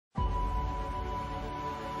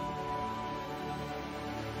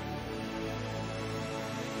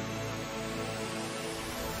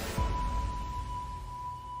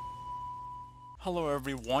Hello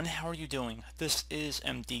everyone, how are you doing? This is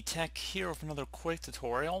MD Tech here with another quick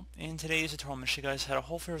tutorial. In today's tutorial, I'm going to show you guys how to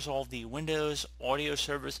hopefully resolve the Windows audio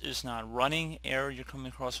service is not running error you're coming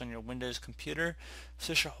across on your Windows computer.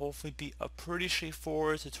 So this should hopefully be a pretty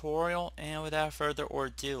straightforward tutorial, and without further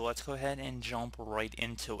ado, let's go ahead and jump right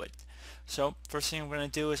into it. So first thing we're going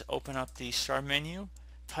to do is open up the Start menu,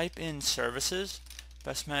 type in Services.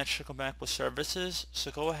 Best match should come back with Services, so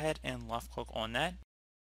go ahead and left click on that.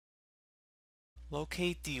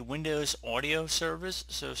 Locate the Windows audio service,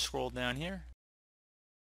 so scroll down here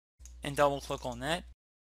and double click on that.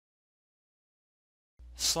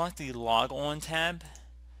 Select the Log On tab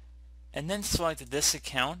and then select this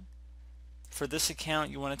account. For this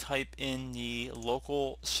account you want to type in the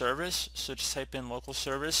local service, so just type in local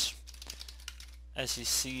service. As you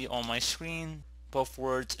see on my screen, both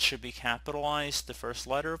words should be capitalized, the first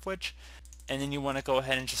letter of which, and then you want to go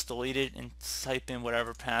ahead and just delete it and type in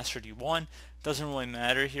whatever password you want. Doesn't really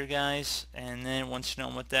matter here, guys. And then once you're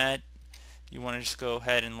done with that, you want to just go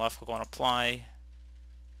ahead and left click on apply,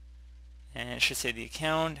 and it should say the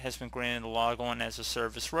account has been granted a log on as a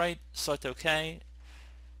service right. Select OK.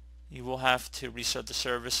 You will have to restart the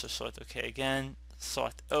service, so select OK again.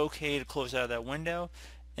 Select OK to close out of that window,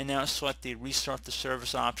 and now select the restart the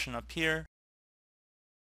service option up here.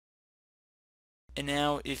 And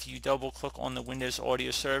now if you double click on the Windows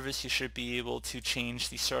audio service, you should be able to change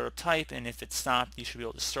the startup type, and if it stopped you should be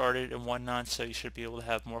able to start it and whatnot, so you should be able to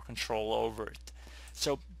have more control over it.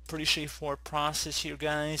 So pretty straightforward process here,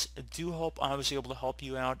 guys. I do hope I was able to help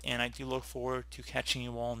you out, and I do look forward to catching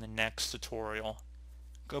you all in the next tutorial.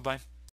 Goodbye.